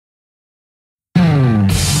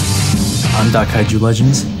I'm Doc Kaiju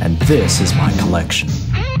Legends, and this is my collection.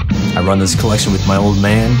 I run this collection with my old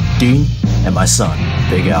man, Dean, and my son,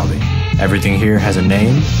 Big Albie. Everything here has a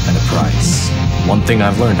name and a price. One thing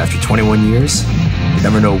I've learned after 21 years, you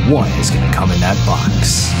never know what is going to come in that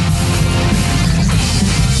box.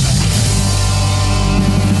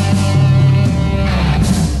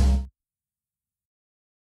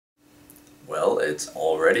 Well, it's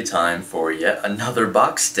already time for yet another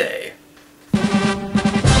box day.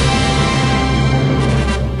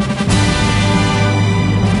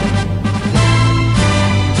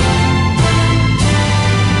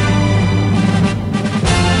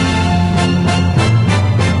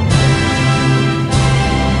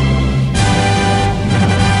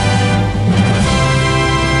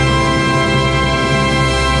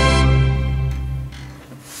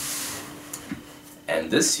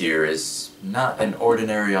 This here is not an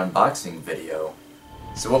ordinary unboxing video.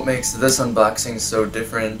 So what makes this unboxing so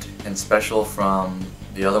different and special from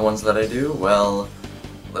the other ones that I do? Well,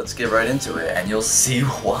 let's get right into it and you'll see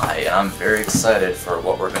why. I'm very excited for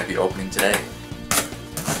what we're going to be opening today.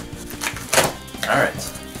 Alright.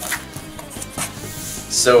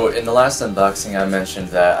 So in the last unboxing I mentioned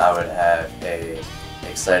that I would have an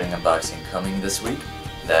exciting unboxing coming this week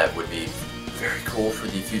that would be very cool for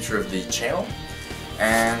the future of the channel.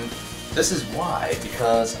 And this is why,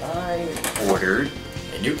 because I ordered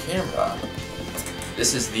a new camera.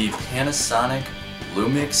 This is the Panasonic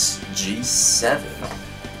G7.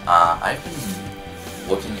 I've been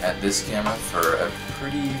looking at this camera for a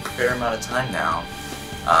pretty fair amount of time now,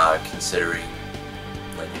 considering,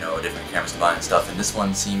 like, you know, different cameras to buy and stuff, and this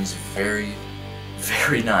one seems very,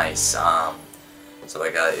 very nice. So I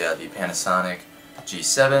got, yeah, the Panasonic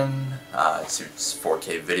G7, it shoots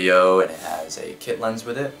 4K video and it has a kit lens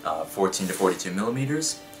with it, 14 to 42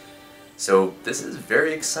 millimeters. So this is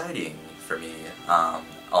very exciting for me,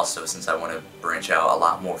 also since I want to branch out a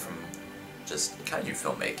lot more from just kaiju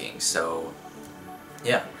filmmaking, so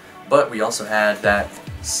yeah. But we also had that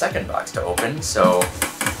second box to open, so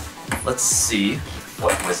let's see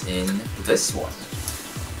what was in this one.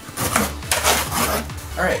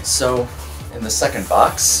 Alright, so in the second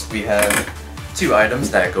box we have two items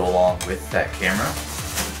that go along with that camera.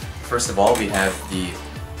 First of all, we have the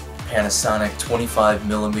Panasonic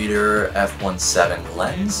 25mm f1.7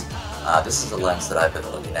 lens. This is a lens that I've been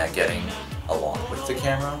looking at getting along with the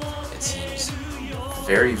camera. It seems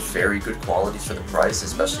very, very good quality for the price,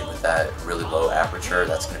 especially with that really low aperture.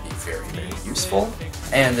 That's going to be very, very useful.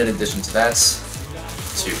 And in addition to that,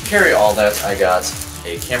 to carry all that, I got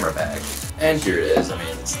a camera bag. And here it is. I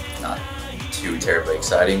mean, it's not too terribly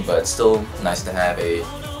exciting, but still nice to have a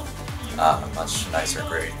much nicer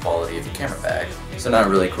grade quality of a camera bag. So now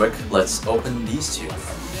really quick, let's open these two.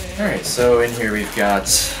 Alright, so in here we've got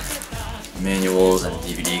manuals and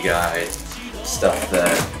DVD guide, stuff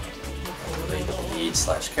that I really need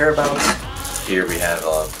 / care about. Here we have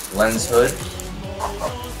a lens hood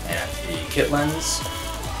and the kit lens.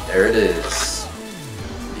 There it is,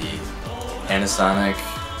 the Panasonic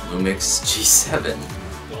G7.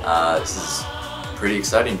 This is pretty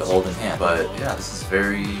exciting to hold in hand, but yeah, this is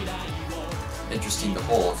very interesting to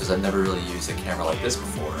hold because I've never really used a camera like this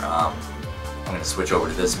before. I'm going to switch over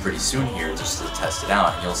to this pretty soon here just to test it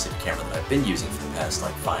out, and you'll see the camera that I've been using for the past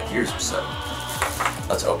like 5 years or so.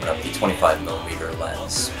 Let's open up the 25mm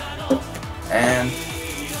lens. And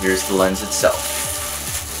here's the lens itself.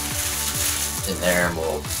 In there, and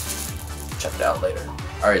we'll check it out later.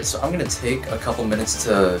 Alright, so I'm going to take a couple minutes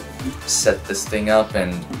to set this thing up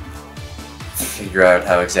and figure out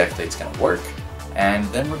how exactly it's going to work. And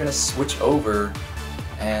then we're going to switch over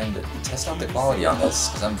and test out the quality on this,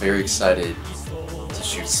 because I'm very excited to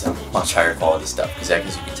shoot some much higher quality stuff. Because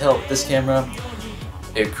as you can tell with this camera,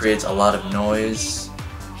 it creates a lot of noise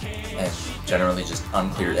and generally just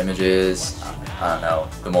unclear images. I don't know,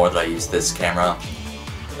 the more that I use this camera,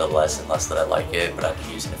 the less and less that I like it, but I've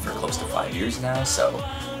been using it for close to 5 years now, so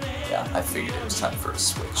yeah, I figured it was time for a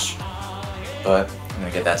switch. But I'm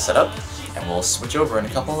going to get that set up, and we'll switch over in a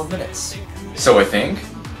couple of minutes. So I think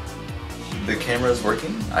the camera is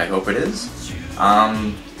working. I hope it is. I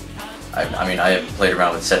mean, I haven't played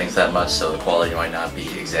around with settings that much, so the quality might not be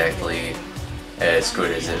exactly as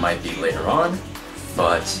good as it might be later on,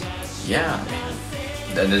 but yeah,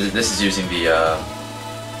 I mean, this is using the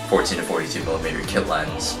 14 to 42mm kit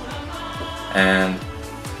lens. And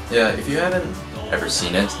yeah, if you haven't ever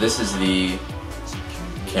seen it, this is the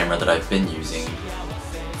camera that I've been using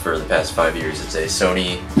for the past 5 years. It's a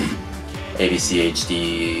Sony AVC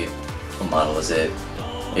HD, what model is it?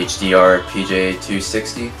 HDR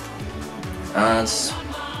PJ260. It's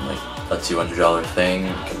like a $200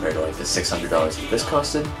 thing compared to like the $600 that this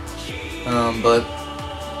costed. But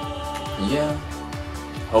yeah,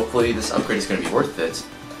 hopefully this upgrade is going to be worth it.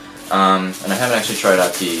 And I haven't actually tried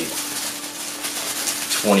out the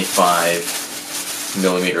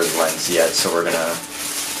 25mm lens yet, so we're gonna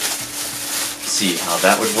see how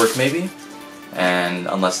that would work maybe. And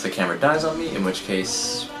unless the camera dies on me, in which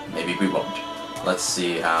case maybe we won't. Let's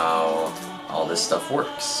see how all this stuff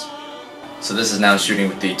works. So this is now shooting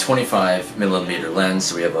with the 25mm lens,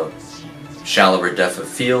 so we have a shallower depth of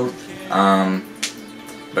field.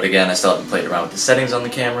 But again, I still haven't played around with the settings on the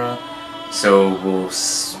camera, so we'll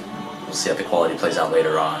see how the quality plays out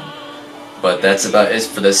later on. But that's about it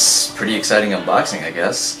for this pretty exciting unboxing, I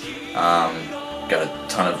guess. Got a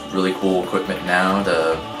ton of really cool equipment now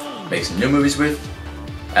to make some new movies with.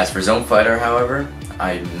 As for Zone Fighter, however,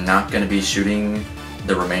 I'm not going to be shooting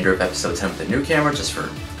the remainder of episode 10 with the new camera, just for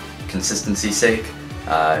consistency's sake.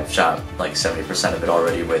 I've shot like 70% of it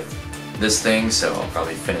already with this thing, so I'll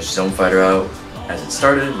probably finish Zone Fighter out as it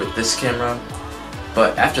started with this camera.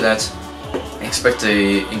 But after that, expect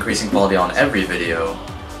a increasing quality on every video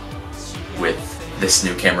with this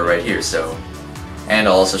new camera right here. So, and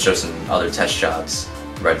I'll also show some other test shots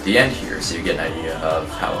right at the end here, so you get an idea of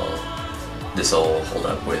how this will hold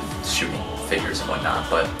up with shooting figures and whatnot.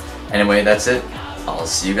 But anyway, that's it. I'll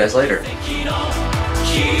see you guys later.